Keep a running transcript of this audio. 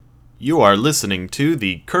You are listening to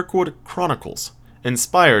the Kirkwood Chronicles,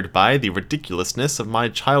 inspired by the ridiculousness of my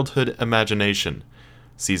childhood imagination.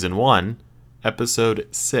 Season 1, Episode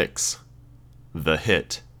 6, The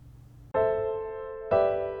Hit.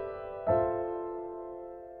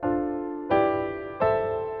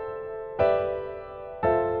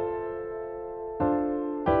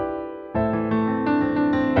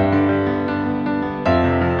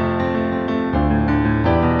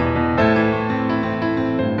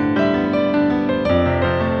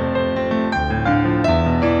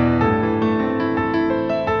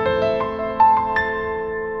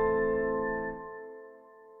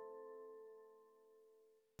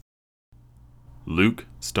 Luke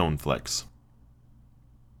Stoneflex.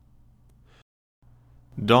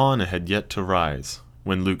 Dawn had yet to rise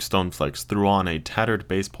when Luke Stoneflex threw on a tattered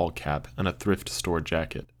baseball cap and a thrift store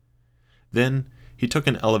jacket. Then he took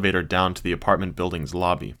an elevator down to the apartment building's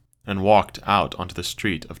lobby and walked out onto the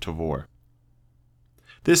street of Tavor.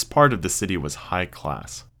 This part of the city was high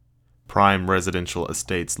class. Prime residential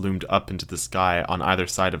estates loomed up into the sky on either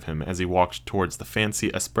side of him as he walked towards the fancy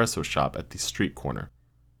espresso shop at the street corner.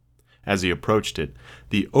 As he approached it,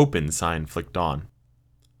 the open sign flicked on.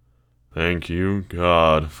 "Thank you,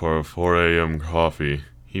 God, for a 4 a.m. coffee,"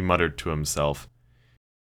 he muttered to himself.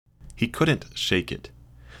 He couldn't shake it,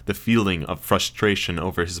 the feeling of frustration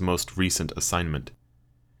over his most recent assignment.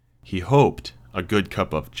 He hoped a good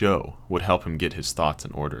cup of joe would help him get his thoughts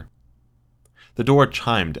in order. The door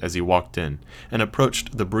chimed as he walked in, and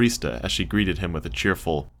approached the barista as she greeted him with a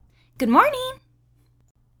cheerful, "Good morning."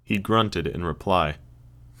 He grunted in reply.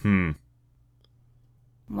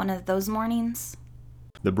 One of those mornings?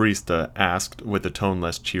 The barista asked with a tone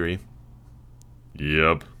less cheery.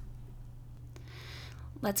 "Yep."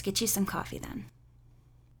 Let's get you some coffee then.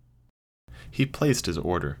 He placed his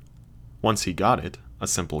order. Once he got it, a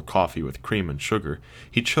simple coffee with cream and sugar,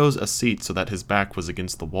 he chose a seat so that his back was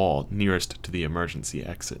against the wall nearest to the emergency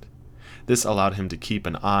exit. This allowed him to keep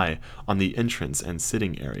an eye on the entrance and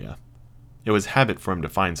sitting area. It was habit for him to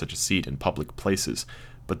find such a seat in public places,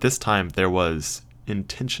 but this time there was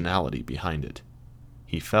intentionality behind it.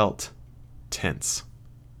 He felt tense.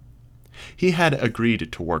 He had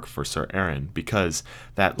agreed to work for Sir Aaron because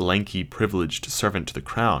that lanky, privileged servant to the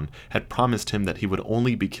crown had promised him that he would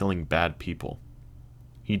only be killing bad people.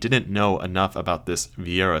 He didn't know enough about this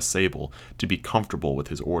Viara Sable to be comfortable with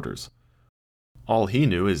his orders. All he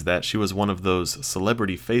knew is that she was one of those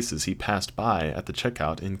celebrity faces he passed by at the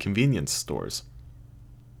checkout in convenience stores.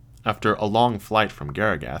 After a long flight from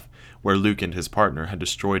Garagath, where Luke and his partner had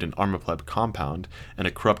destroyed an Armapleb compound and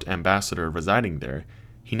a corrupt ambassador residing there,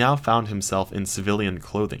 he now found himself in civilian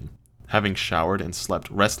clothing, having showered and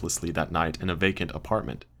slept restlessly that night in a vacant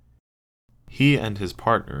apartment. He and his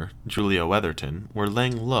partner, Julia Weatherton, were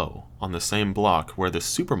laying low on the same block where the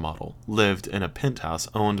supermodel lived in a penthouse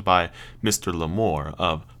owned by Mr. Lamore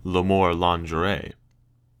of Lamore Lingerie.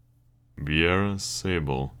 "Viara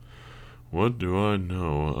Sable. What do I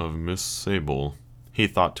know of Miss Sable?" he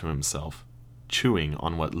thought to himself, chewing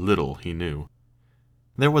on what little he knew.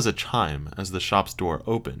 There was a chime as the shop's door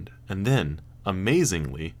opened, and then,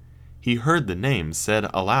 amazingly, he heard the name said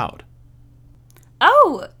aloud.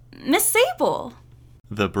 "Oh, Miss Sable!"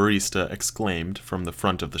 the barista exclaimed from the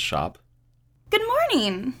front of the shop. "Good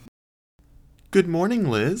morning." "Good morning,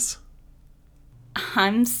 Liz."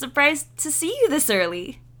 "I'm surprised to see you this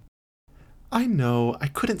early." "I know, I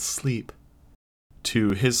couldn't sleep."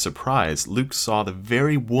 To his surprise, Luke saw the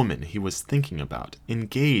very woman he was thinking about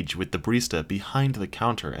engage with the barista behind the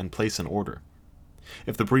counter and place an order.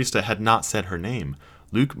 If the barista had not said her name,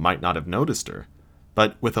 Luke might not have noticed her,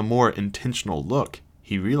 but with a more intentional look,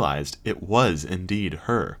 he realized it was indeed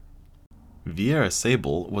her. Viara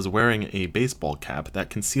Sable was wearing a baseball cap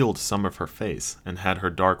that concealed some of her face and had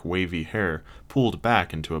her dark wavy hair pulled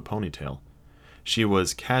back into a ponytail. She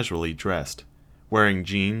was casually dressed, wearing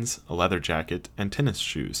jeans, a leather jacket, and tennis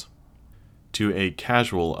shoes. To a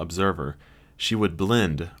casual observer, she would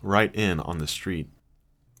blend right in on the street.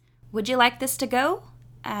 "Would you like this to go,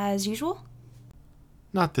 as usual?"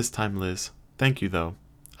 "Not this time, Liz. Thank you, though.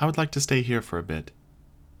 I would like to stay here for a bit."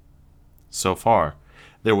 So far,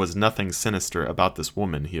 there was nothing sinister about this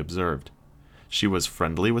woman, he observed. She was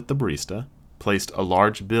friendly with the barista, placed a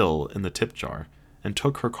large bill in the tip jar, and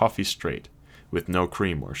took her coffee straight, with no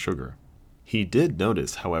cream or sugar. He did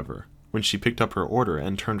notice, however, when she picked up her order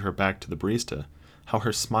and turned her back to the barista, how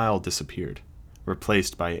her smile disappeared,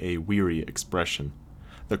 replaced by a weary expression.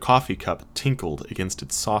 The coffee cup tinkled against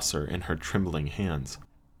its saucer in her trembling hands.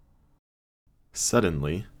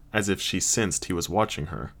 Suddenly, as if she sensed he was watching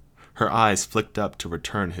her, her eyes flicked up to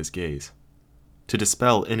return his gaze. To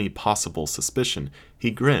dispel any possible suspicion,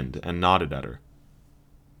 he grinned and nodded at her.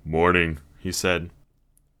 "Morning," he said.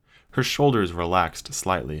 Her shoulders relaxed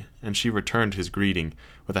slightly, and she returned his greeting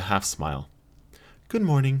with a half-smile. "Good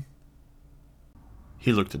morning."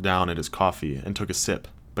 He looked down at his coffee and took a sip,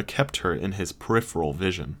 but kept her in his peripheral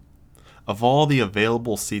vision. Of all the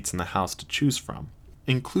available seats in the house to choose from,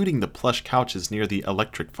 including the plush couches near the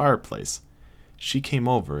electric fireplace, she came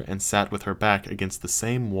over and sat with her back against the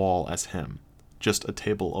same wall as him, just a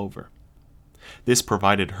table over. This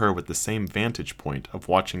provided her with the same vantage point of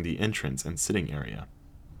watching the entrance and sitting area.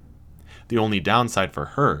 The only downside for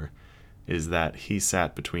her is that he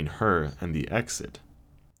sat between her and the exit.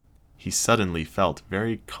 He suddenly felt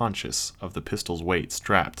very conscious of the pistol's weight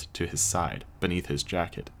strapped to his side beneath his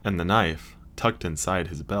jacket, and the knife tucked inside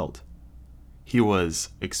his belt. He was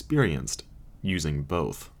experienced using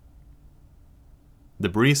both. The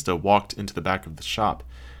barista walked into the back of the shop,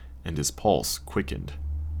 and his pulse quickened.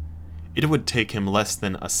 It would take him less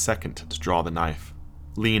than a second to draw the knife,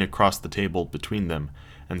 lean across the table between them,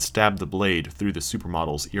 and stab the blade through the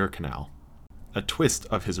supermodel's ear canal. A twist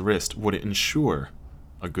of his wrist would ensure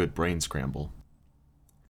a good brain scramble.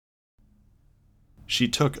 She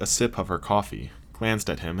took a sip of her coffee, glanced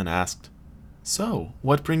at him, and asked, "So,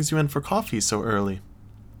 what brings you in for coffee so early?"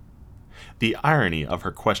 The irony of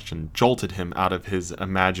her question jolted him out of his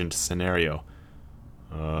imagined scenario.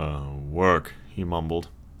 Work," he mumbled.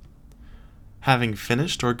 "Having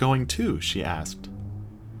finished or going to?" she asked.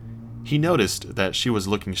 He noticed that she was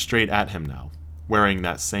looking straight at him now, wearing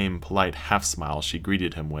that same polite half-smile she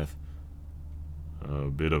greeted him with. "A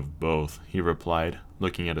bit of both," he replied,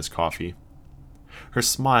 looking at his coffee. Her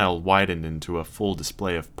smile widened into a full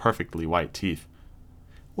display of perfectly white teeth.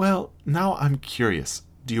 "Well, now I'm curious.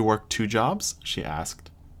 Do you work 2 jobs?" she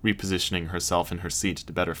asked, repositioning herself in her seat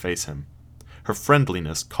to better face him. Her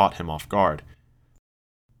friendliness caught him off guard.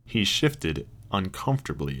 He shifted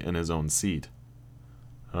uncomfortably in his own seat.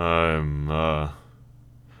 I'm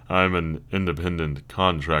an independent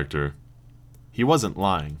contractor." He wasn't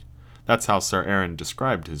lying. That's how Sir Aaron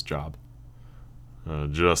described his job.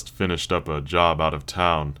 Just finished up a job out of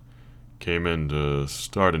town. Came in to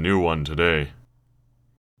start a new one today."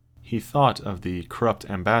 He thought of the corrupt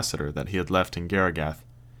ambassador that he had left in Garagath.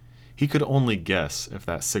 He could only guess if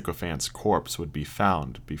that sycophant's corpse would be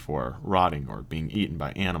found before rotting or being eaten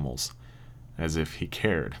by animals, as if he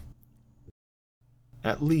cared.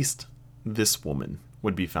 At least, this woman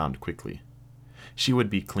would be found quickly. She would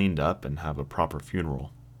be cleaned up and have a proper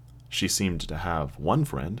funeral. She seemed to have one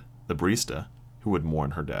friend, the barista, who would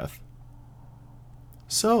mourn her death.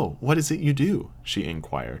 "So, what is it you do?" she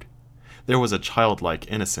inquired. There was a childlike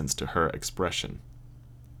innocence to her expression.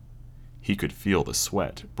 He could feel the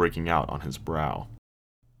sweat breaking out on his brow.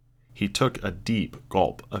 He took a deep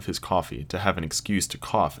gulp of his coffee to have an excuse to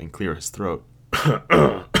cough and clear his throat.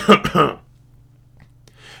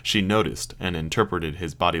 She noticed and interpreted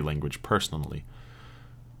his body language personally.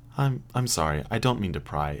 I'm sorry, I don't mean to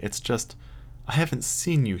pry. It's just, I haven't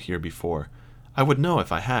seen you here before. I would know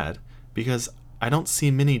if I had, because I don't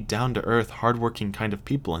see many down-to-earth, hard-working kind of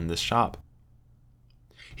people in this shop."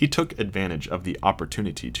 He took advantage of the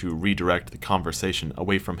opportunity to redirect the conversation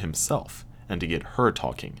away from himself and to get her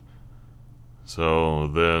talking. "So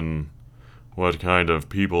then, what kind of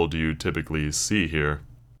people do you typically see here?"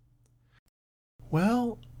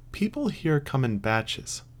 "Well, people here come in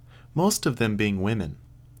batches, most of them being women.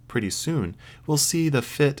 Pretty soon, we'll see the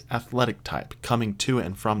fit, athletic type coming to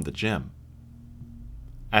and from the gym."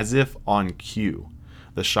 As if on cue,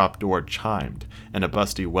 the shop door chimed, and a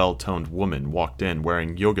busty, well-toned woman walked in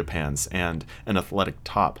wearing yoga pants and an athletic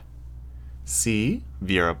top. "See?"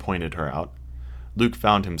 Viara pointed her out. Luke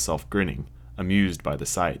found himself grinning, amused by the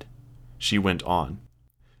sight. She went on.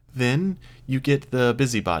 "Then you get the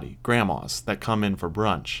busybody, grandmas, that come in for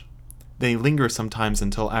brunch. They linger sometimes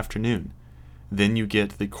until afternoon. Then you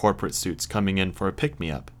get the corporate suits coming in for a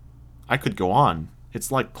pick-me-up. I could go on.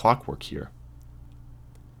 It's like clockwork here."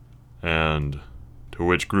 "And to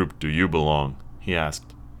which group do you belong?" he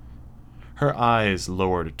asked. Her eyes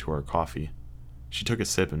lowered to her coffee. She took a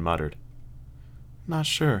sip and muttered, "Not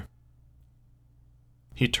sure."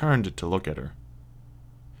 He turned to look at her.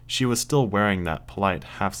 She was still wearing that polite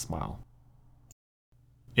half-smile.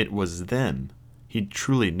 It was then he'd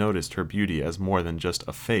truly noticed her beauty as more than just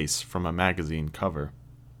a face from a magazine cover.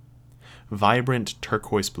 Vibrant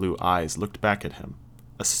turquoise blue eyes looked back at him,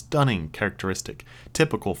 a stunning characteristic,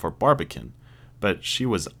 typical for Barbican, but she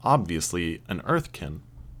was obviously an Earthkin.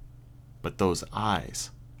 But those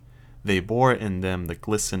eyes, they bore in them the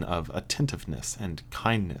glisten of attentiveness and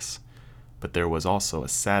kindness, but there was also a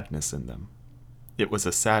sadness in them. It was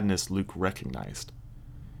a sadness Luke recognized.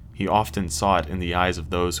 He often saw it in the eyes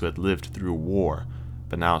of those who had lived through war,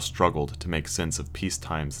 but now struggled to make sense of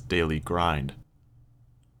peacetime's daily grind.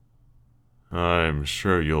 "I'm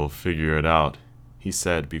sure you'll figure it out," he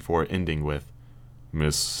said before ending with,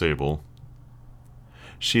 "Miss Sable."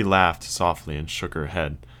 She laughed softly and shook her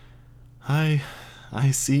head. I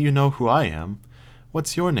see you know who I am.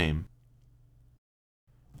 What's your name?"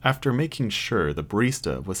 After making sure the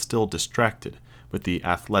barista was still distracted with the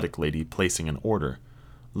athletic lady placing an order,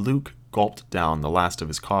 Luke gulped down the last of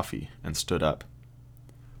his coffee and stood up.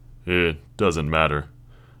 "It doesn't matter,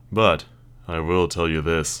 but I will tell you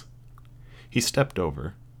this." He stepped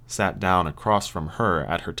over, sat down across from her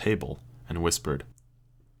at her table, and whispered,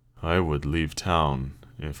 "I would leave town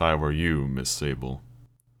if I were you, Miss Sable,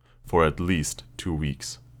 for at least 2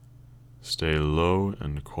 weeks. Stay low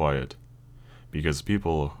and quiet, because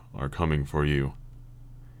people are coming for you."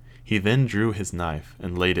 He then drew his knife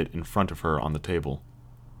and laid it in front of her on the table.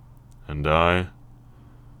 "And I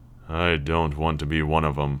don't want to be one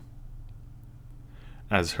of them."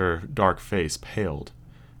 As her dark face paled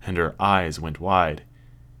and her eyes went wide,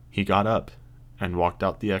 he got up and walked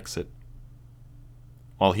out the exit.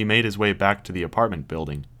 While he made his way back to the apartment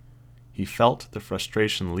building, he felt the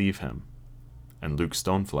frustration leave him, and Luke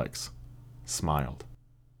Stoneflex smiled.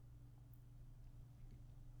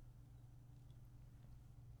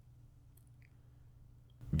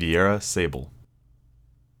 Viara Sable.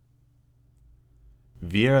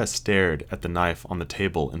 Viara stared at the knife on the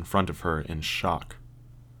table in front of her in shock.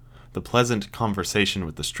 The pleasant conversation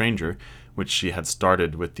with the stranger, which she had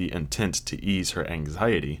started with the intent to ease her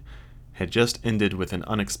anxiety, had just ended with an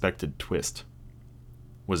unexpected twist.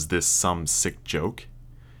 Was this some sick joke?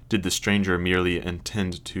 Did the stranger merely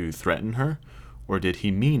intend to threaten her, or did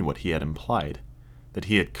he mean what he had implied, that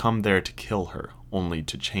he had come there to kill her, only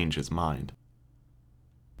to change his mind?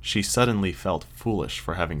 She suddenly felt foolish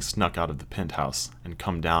for having snuck out of the penthouse and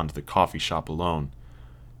come down to the coffee shop alone.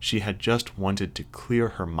 She had just wanted to clear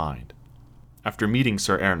her mind. After meeting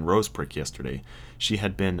Sir Aaron Roseprick yesterday, she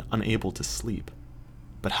had been unable to sleep.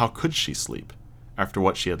 But how could she sleep, after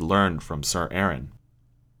what she had learned from Sir Aaron?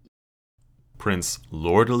 Prince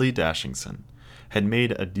Lordly Dashingson had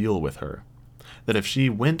made a deal with her, that if she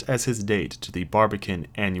went as his date to the Barbican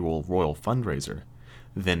annual Royal Fundraiser,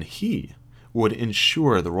 then he would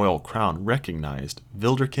ensure the royal crown recognized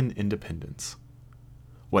Vildercan independence.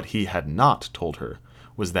 What he had not told her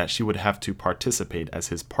was that she would have to participate as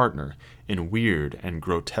his partner in weird and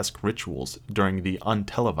grotesque rituals during the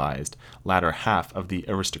untelevised latter half of the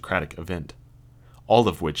aristocratic event, all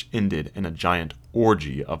of which ended in a giant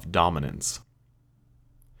orgy of dominance.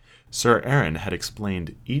 Sir Aaron had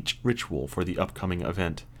explained each ritual for the upcoming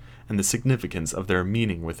event and the significance of their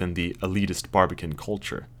meaning within the elitist Barbican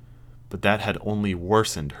culture, but that had only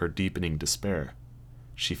worsened her deepening despair.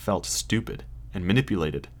 She felt stupid and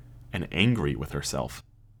manipulated and angry with herself.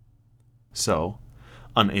 So,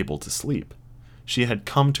 unable to sleep, she had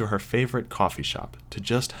come to her favorite coffee shop to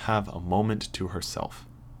just have a moment to herself.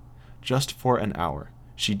 Just for an hour,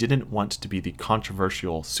 she didn't want to be the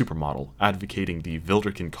controversial supermodel advocating the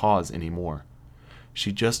Vildercan cause anymore.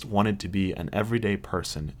 She just wanted to be an everyday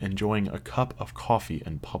person enjoying a cup of coffee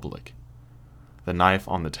in public. The knife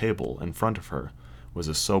on the table in front of her was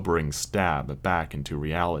a sobering stab back into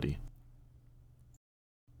reality.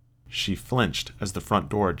 She flinched as the front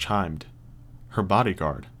door chimed. Her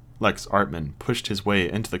bodyguard, Lex Artman, pushed his way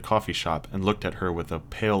into the coffee shop and looked at her with a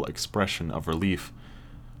pale expression of relief.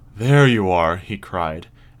 "There you are," he cried,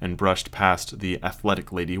 and brushed past the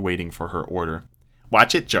athletic lady waiting for her order.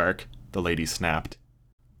 "Watch it, jerk," the lady snapped.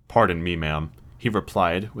 "Pardon me, ma'am," he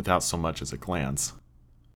replied without so much as a glance.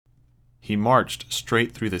 He marched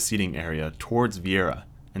straight through the seating area towards Viera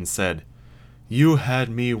and said, "You had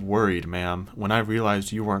me worried, ma'am, when I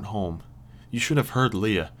realized you weren't home. You should have heard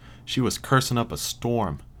Leah. She was cursing up a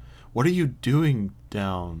storm. What are you doing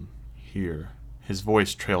down here?" His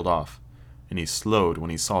voice trailed off, and he slowed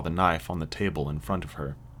when he saw the knife on the table in front of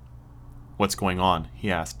her. "What's going on?"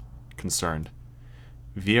 he asked, concerned.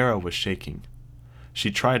 Viera was shaking.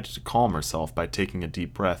 She tried to calm herself by taking a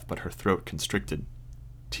deep breath, but her throat constricted.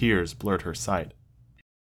 Tears blurred her sight.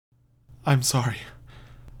 "I'm sorry.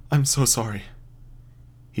 I'm so sorry."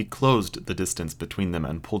 He closed the distance between them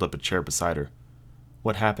and pulled up a chair beside her.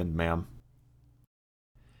 "What happened, ma'am?"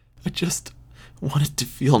 "I just wanted to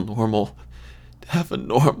feel normal, to have a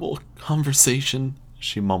normal conversation,"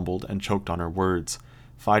 she mumbled and choked on her words,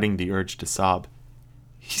 fighting the urge to sob.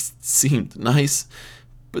 "He seemed nice,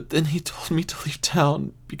 but then he told me to leave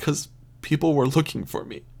town because people were looking for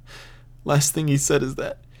me. Last thing he said is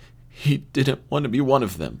that he didn't want to be one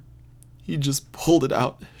of them. He just pulled it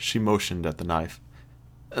out," she motioned at the knife,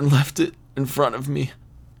 "and left it in front of me."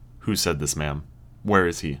 "Who said this, ma'am? Where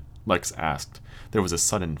is he?" Lex asked. There was a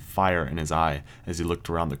sudden fire in his eye as he looked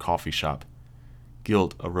around the coffee shop.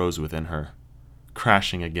 Guilt arose within her,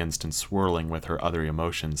 crashing against and swirling with her other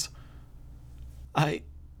emotions. "I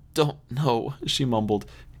don't know," she mumbled.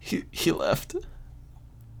 He left."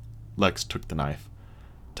 Lex took the knife,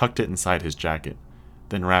 tucked it inside his jacket,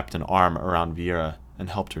 then wrapped an arm around Viera and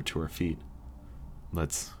helped her to her feet.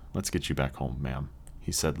 Let's get you back home, ma'am,"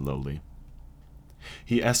 he said lowly.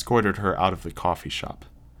 He escorted her out of the coffee shop.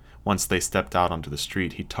 Once they stepped out onto the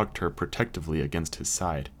street, he tucked her protectively against his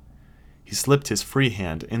side. He slipped his free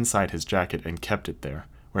hand inside his jacket and kept it there,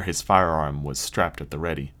 where his firearm was strapped at the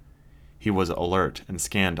ready. He was alert and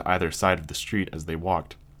scanned either side of the street as they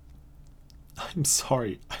walked. I'm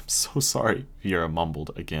so sorry," Viera mumbled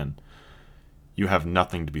again. "You have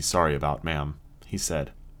nothing to be sorry about, ma'am," he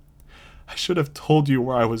said. "I should have told you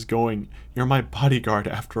where I was going. You're my bodyguard,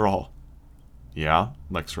 after all." "Yeah,"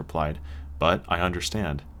 Lex replied, "but I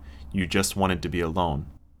understand. You just wanted to be alone."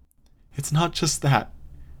 "It's not just that."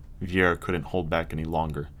 Viera couldn't hold back any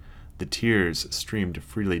longer. The tears streamed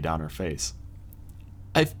freely down her face.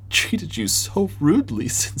 "I've treated you so rudely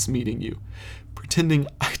since meeting you, pretending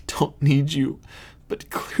I don't need you, but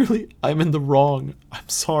clearly I'm in the wrong. I'm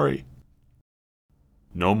sorry."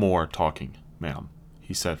 "No more talking, ma'am,"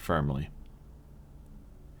 he said firmly.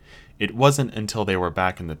 It wasn't until they were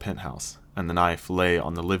back in the penthouse, and the knife lay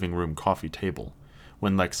on the living room coffee table,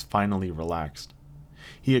 when Lex finally relaxed.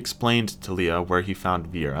 He explained to Leah where he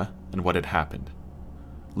found Viera and what had happened.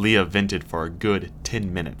 Leah vented for a good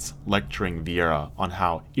 10 minutes, lecturing Viera on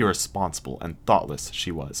how irresponsible and thoughtless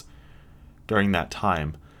she was. During that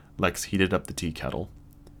time, Lex heated up the tea kettle,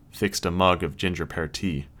 fixed a mug of ginger pear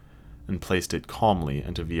tea, and placed it calmly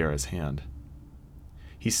into Viera's hand.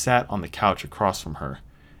 He sat on the couch across from her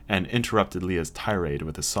and interrupted Leah's tirade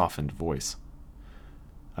with a softened voice.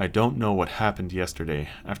 "I don't know what happened yesterday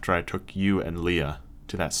after I took you and Leah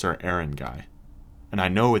to that Sir Aaron guy, and I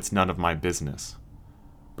know it's none of my business,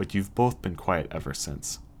 but you've both been quiet ever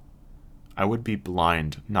since. I would be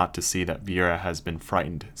blind not to see that Viera has been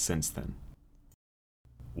frightened since then."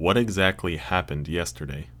 "What exactly happened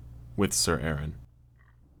yesterday with Sir Aaron?"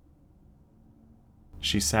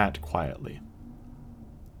 She sat quietly.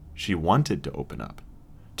 She wanted to open up,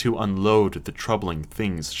 to unload the troubling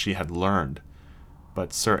things she had learned,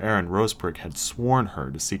 but Sir Aaron Rosebrick had sworn her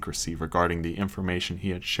to secrecy regarding the information he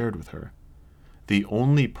had shared with her. The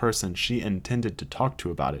only person she intended to talk to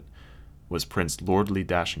about it was Prince Lordly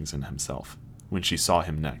Dashington himself, when she saw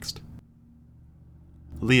him next.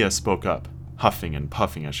 Leah spoke up, huffing and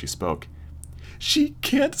puffing as she spoke. "She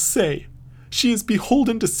can't say. She is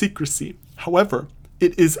beholden to secrecy. However,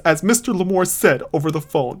 it is as Mr. Lamore said over the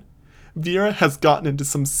phone. Viera has gotten into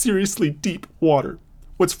some seriously deep water.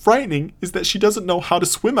 What's frightening is that she doesn't know how to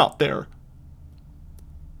swim out there."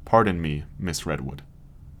 "Pardon me, Miss Redwood,"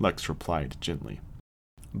 Lex replied gently,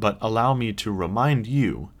 "but allow me to remind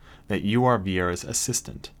you that you are Viera's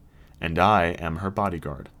assistant, and I am her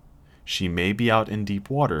bodyguard. She may be out in deep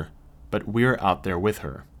water, but we're out there with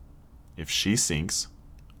her. If she sinks,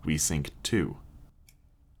 we sink too."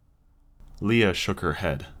 Leah shook her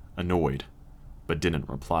head, annoyed, but didn't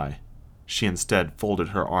reply. She instead folded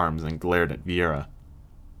her arms and glared at Viera.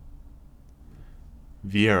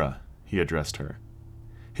 "Viera," he addressed her.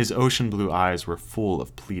 His ocean blue eyes were full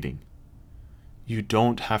of pleading. "You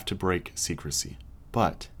don't have to break secrecy,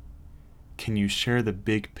 but can you share the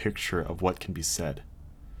big picture of what can be said?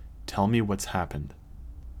 Tell me what's happened."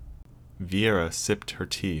 Viera sipped her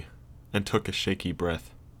tea and took a shaky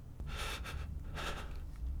breath.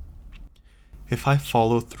 "If I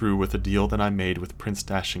follow through with the deal that I made with Prince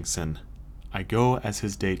Dashington, I go as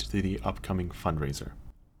his date to the upcoming fundraiser.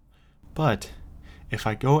 But if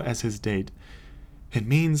I go as his date, it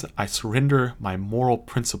means I surrender my moral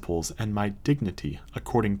principles and my dignity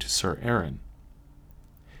according to Sir Aaron.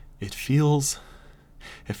 It feels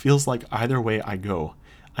like either way I go,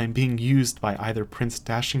 I'm being used by either Prince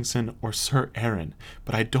Dashington or Sir Aaron,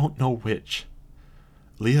 but I don't know which.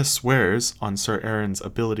 Leah swears on Sir Aaron's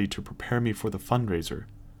ability to prepare me for the fundraiser.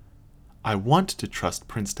 I want to trust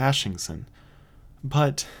Prince Dashington,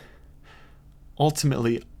 but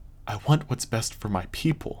ultimately, I want what's best for my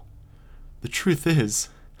people. The truth is,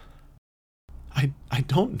 I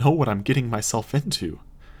don't know what I'm getting myself into,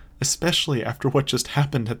 especially after what just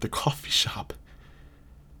happened at the coffee shop.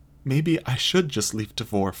 Maybe I should just leave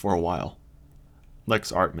Devore for a while."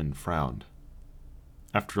 Lex Artman frowned.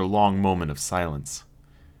 After a long moment of silence,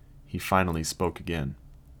 he finally spoke again.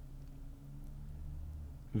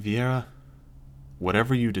 "Viera,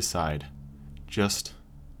 whatever you decide, Just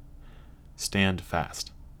stand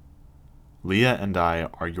fast. Leah and I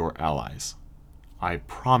are your allies. I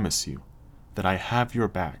promise you that I have your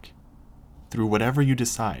back through whatever you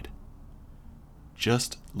decide.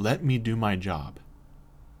 Just let me do my job."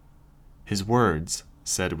 His words,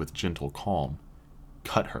 said with gentle calm,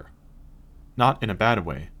 cut her. Not in a bad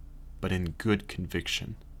way, but in good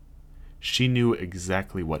conviction. She knew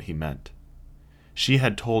exactly what he meant. She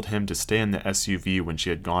had told him to stay in the SUV when she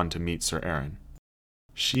had gone to meet Sir Aaron.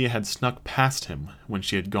 She had snuck past him when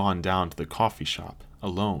she had gone down to the coffee shop,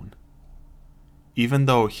 alone. Even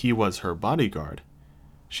though he was her bodyguard,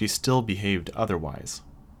 she still behaved otherwise.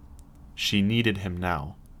 She needed him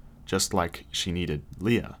now, just like she needed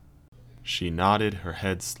Leah. She nodded her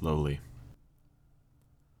head slowly.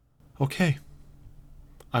 "Okay,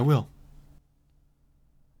 I will."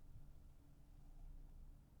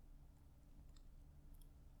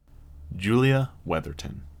 Julia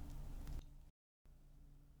Weatherton.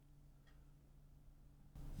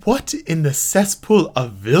 "What in the cesspool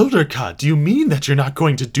of Wilderka do you mean that you're not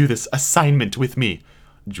going to do this assignment with me?"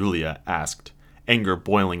 Julia asked, anger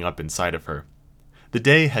boiling up inside of her. The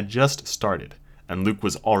day had just started, and Luke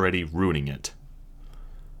was already ruining it.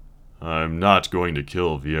 "I'm not going to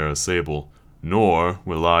kill Viara Sable, nor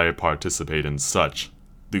will I participate in such,"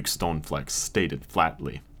 Luke Stoneflex stated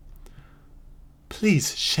flatly.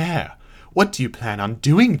 "Please share. What do you plan on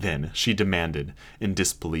doing then?" she demanded, in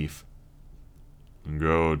disbelief.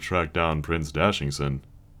 "Go track down Prince Dashington."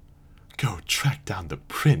 "Go track down the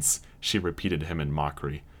prince," she repeated him in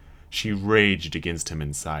mockery. She raged against him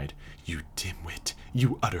inside. "You dimwit,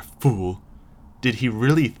 you utter fool." Did he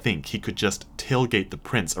really think he could just tailgate the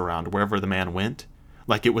prince around wherever the man went?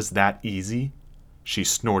 Like it was that easy? She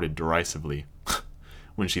snorted derisively.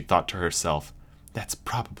 When she thought to herself, "That's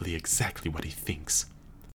probably exactly what he thinks."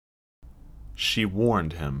 She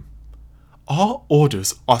warned him. "All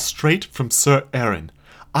orders are straight from Sir Aaron.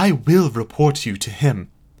 I will report you to him."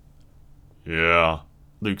 "Yeah,"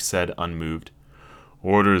 Luke said, unmoved.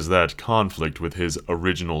 "Orders that conflict with his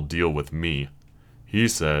original deal with me. He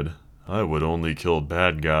said I would only kill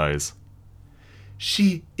bad guys."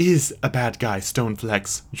 "She is a bad guy,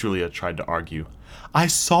 Stoneflex," Julia tried to argue. "I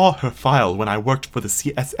saw her file when I worked for the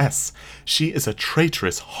CSS. She is a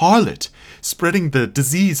traitorous harlot, spreading the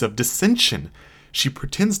disease of dissension. She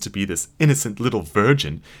pretends to be this innocent little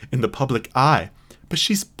virgin in the public eye, but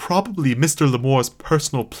she's probably Mr. Lamore's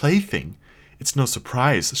personal plaything. It's no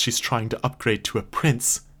surprise she's trying to upgrade to a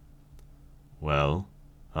prince." "Well,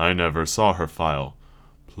 I never saw her file.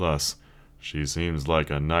 Plus, she seems like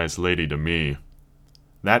a nice lady to me."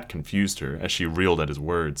 That confused her as she reeled at his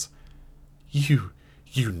words. You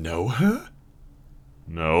know her?"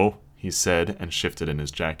 "No," he said, and shifted in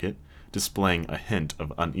his jacket, displaying a hint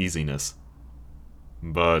of uneasiness.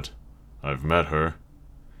 "But I've met her."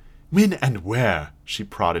 "When and where?" she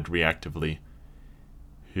prodded reactively.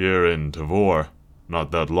 "Here in Tavor,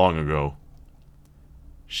 not that long ago."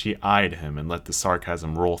 She eyed him and let the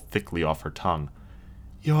sarcasm roll thickly off her tongue.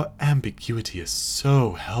 "Your ambiguity is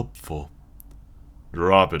so helpful."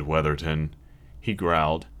 "Drop it, Weatherton," he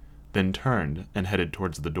growled, then turned and headed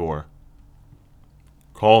towards the door.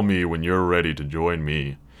 "Call me when you're ready to join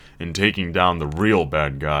me in taking down the real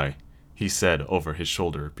bad guy," he said over his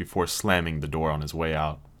shoulder before slamming the door on his way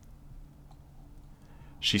out.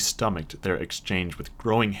 She stomached their exchange with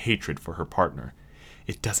growing hatred for her partner.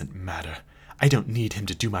 "It doesn't matter. I don't need him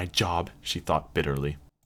to do my job," she thought bitterly.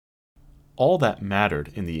 All that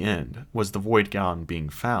mattered in the end was the void gown being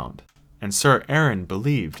found, and Sir Aaron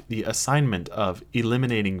believed the assignment of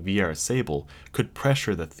eliminating Viara Sable could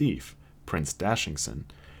pressure the thief, Prince Dashington,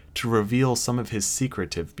 to reveal some of his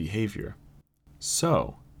secretive behavior.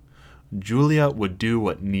 So, Julia would do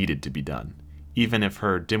what needed to be done, even if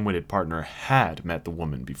her dim-witted partner had met the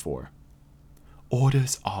woman before.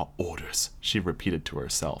 "Orders are orders," she repeated to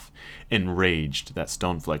herself, enraged that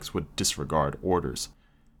Stoneflex would disregard orders.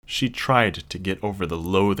 She tried to get over the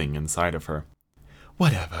loathing inside of her.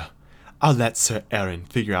 "Whatever. I'll let Sir Aaron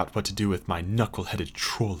figure out what to do with my knuckle-headed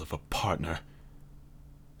troll of a partner."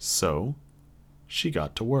 So, she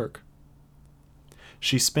got to work.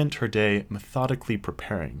 She spent her day methodically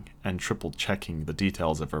preparing and triple-checking the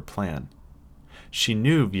details of her plan. She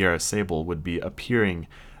knew Viara Sable would be appearing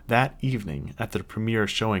that evening at the premiere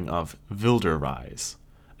showing of Wilderreise,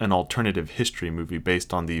 an alternative history movie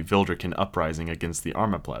based on the Wilderkin uprising against the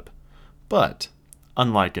Armapleb. But,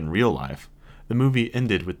 unlike in real life, the movie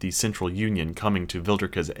ended with the Central Union coming to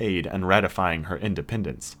Wilderka's aid and ratifying her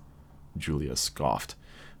independence. Julia scoffed.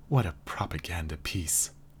 "What a propaganda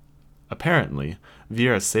piece." Apparently,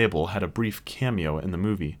 Viara Sable had a brief cameo in the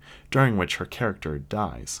movie, during which her character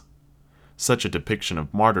dies. Such a depiction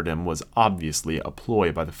of martyrdom was obviously a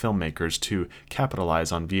ploy by the filmmakers to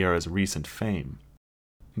capitalize on Viara's recent fame.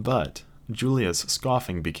 But Julia's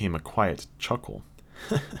scoffing became a quiet chuckle.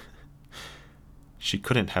 She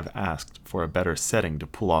couldn't have asked for a better setting to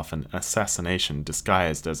pull off an assassination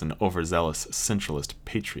disguised as an overzealous centralist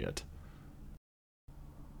patriot.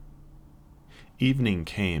 Evening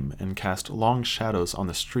came and cast long shadows on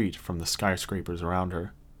the street from the skyscrapers around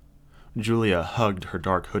her. Julia hugged her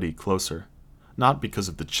dark hoodie closer, not because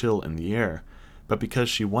of the chill in the air, but because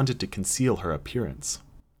she wanted to conceal her appearance.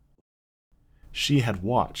 She had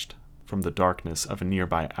watched, from the darkness of a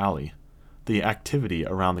nearby alley, the activity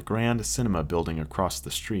around the grand cinema building across the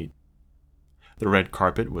street. The red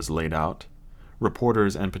carpet was laid out.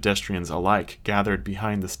 Reporters and pedestrians alike gathered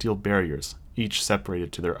behind the steel barriers, each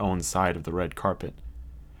separated to their own side of the red carpet.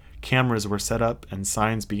 Cameras were set up and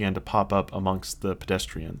signs began to pop up amongst the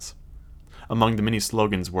pedestrians. Among the many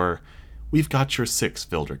slogans were, "We've got your six,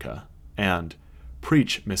 Vilderka," and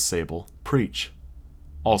 "Preach, Miss Sable, preach."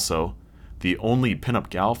 Also, "The only pinup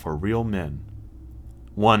gal for real men."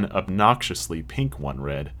 One obnoxiously pink one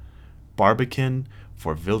read, "Barbican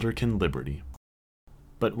for Vilderkin Liberty."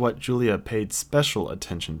 But what Julia paid special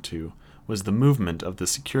attention to was the movement of the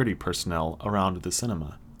security personnel around the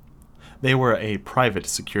cinema. They were a private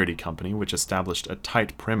security company which established a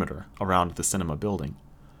tight perimeter around the cinema building.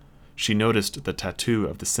 She noticed the tattoo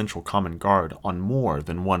of the Central Common Guard on more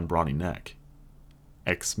than one brawny neck.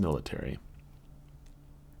 Ex-military.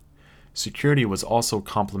 Security was also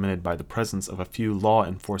complemented by the presence of a few law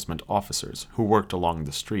enforcement officers who worked along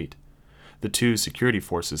the street. The two security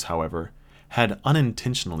forces, however, had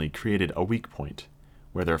unintentionally created a weak point,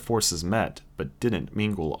 where their forces met but didn't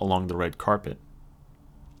mingle along the red carpet.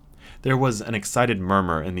 There was an excited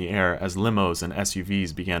murmur in the air as limos and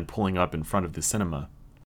SUVs began pulling up in front of the cinema.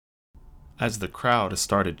 As the crowd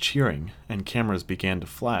started cheering and cameras began to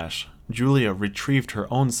flash, Julia retrieved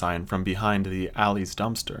her own sign from behind the alley's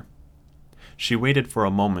dumpster. She waited for a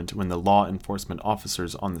moment when the law enforcement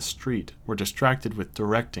officers on the street were distracted with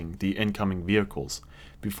directing the incoming vehicles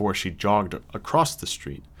before she jogged across the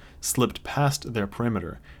street, slipped past their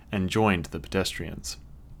perimeter, and joined the pedestrians.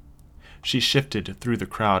 She shifted through the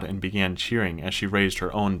crowd and began cheering as she raised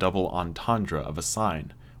her own double entendre of a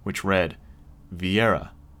sign, which read, "Viara,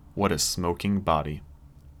 what a smoking body."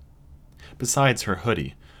 Besides her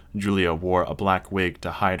hoodie, Julia wore a black wig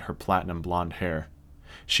to hide her platinum blonde hair.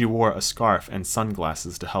 She wore a scarf and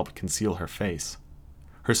sunglasses to help conceal her face.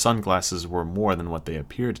 Her sunglasses were more than what they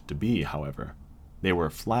appeared to be, however. They were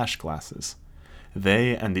flash glasses.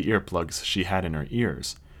 They and the earplugs she had in her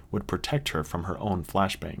ears would protect her from her own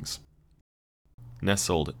flashbangs.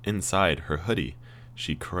 Nestled inside her hoodie,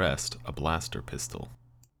 she caressed a blaster pistol.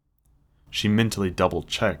 She mentally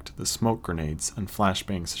double-checked the smoke grenades and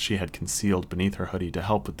flashbangs she had concealed beneath her hoodie to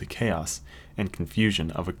help with the chaos and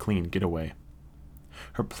confusion of a clean getaway.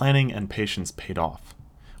 Her planning and patience paid off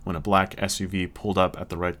when a black SUV pulled up at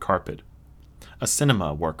the red carpet. A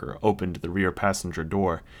cinema worker opened the rear passenger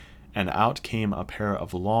door, and out came a pair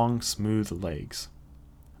of long, smooth legs.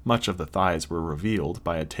 Much of the thighs were revealed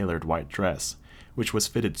by a tailored white dress, which was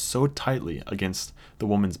fitted so tightly against the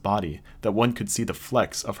woman's body that one could see the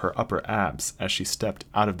flex of her upper abs as she stepped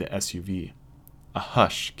out of the SUV. A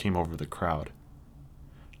hush came over the crowd.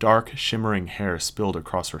 Dark, shimmering hair spilled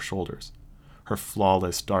across her shoulders. Her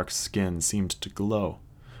flawless dark skin seemed to glow,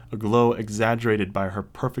 a glow exaggerated by her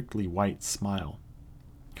perfectly white smile.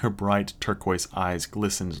 Her bright turquoise eyes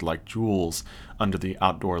glistened like jewels under the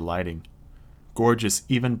outdoor lighting. Gorgeous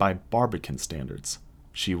even by Barbican standards,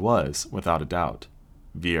 she was, without a doubt,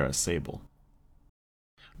 Viara Sable.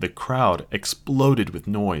 The crowd exploded with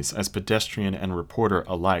noise as pedestrian and reporter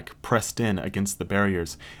alike pressed in against the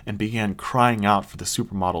barriers and began crying out for the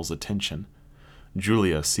supermodel's attention.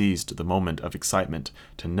 Julia seized the moment of excitement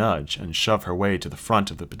to nudge and shove her way to the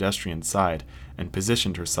front of the pedestrian side and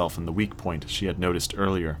positioned herself in the weak point she had noticed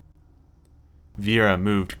earlier. Viara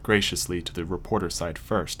moved graciously to the reporter side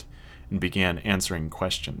first and began answering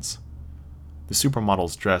questions. The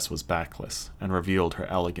supermodel's dress was backless and revealed her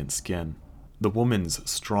elegant skin. The woman's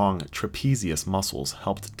strong trapezius muscles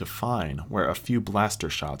helped define where a few blaster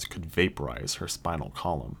shots could vaporize her spinal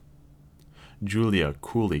column. Julia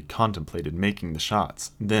coolly contemplated making the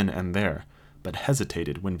shots then and there, but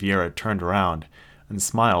hesitated when Viara turned around and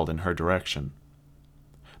smiled in her direction.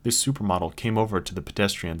 The supermodel came over to the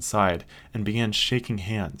pedestrian side and began shaking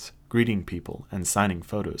hands, greeting people, and signing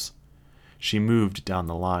photos. She moved down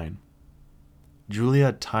the line.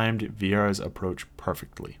 Julia timed Viara's approach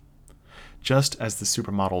perfectly. Just as the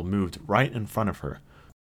supermodel moved right in front of her,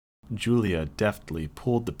 Julia deftly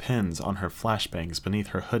pulled the pins on her flashbangs beneath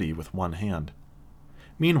her hoodie with one hand.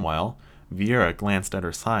 Meanwhile, Viera glanced at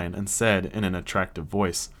her sign and said in an attractive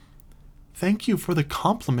voice, "Thank you for the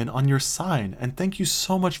compliment on your sign, and thank you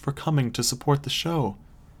so much for coming to support the show."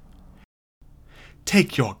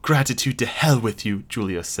 "Take your gratitude to hell with you,"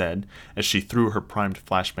 Julia said, as she threw her primed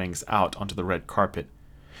flashbangs out onto the red carpet.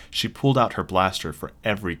 She pulled out her blaster for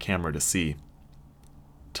every camera to see.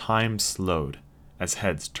 Time slowed as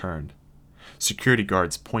heads turned. Security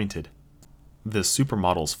guards pointed. The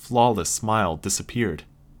supermodel's flawless smile disappeared.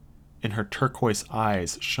 In her turquoise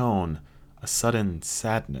eyes shone a sudden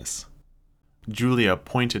sadness. Julia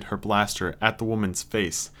pointed her blaster at the woman's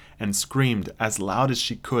face and screamed as loud as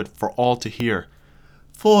she could for all to hear,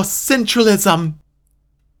 "For Centralism!"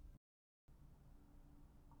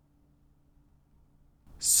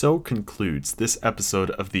 So concludes this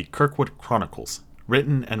episode of the Kirkwood Chronicles,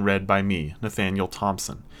 written and read by me, Nathaniel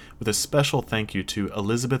Thompson, with a special thank you to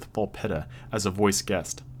Elizabeth Volpetta as a voice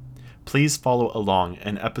guest. Please follow along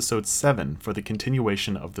in episode 7 for the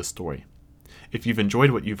continuation of the story. If you've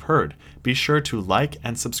enjoyed what you've heard, be sure to like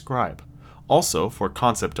and subscribe. Also, for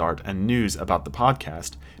concept art and news about the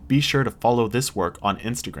podcast, be sure to follow this work on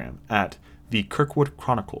Instagram at the Kirkwood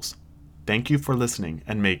Chronicles. Thank you for listening,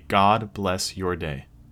 and may God bless your day.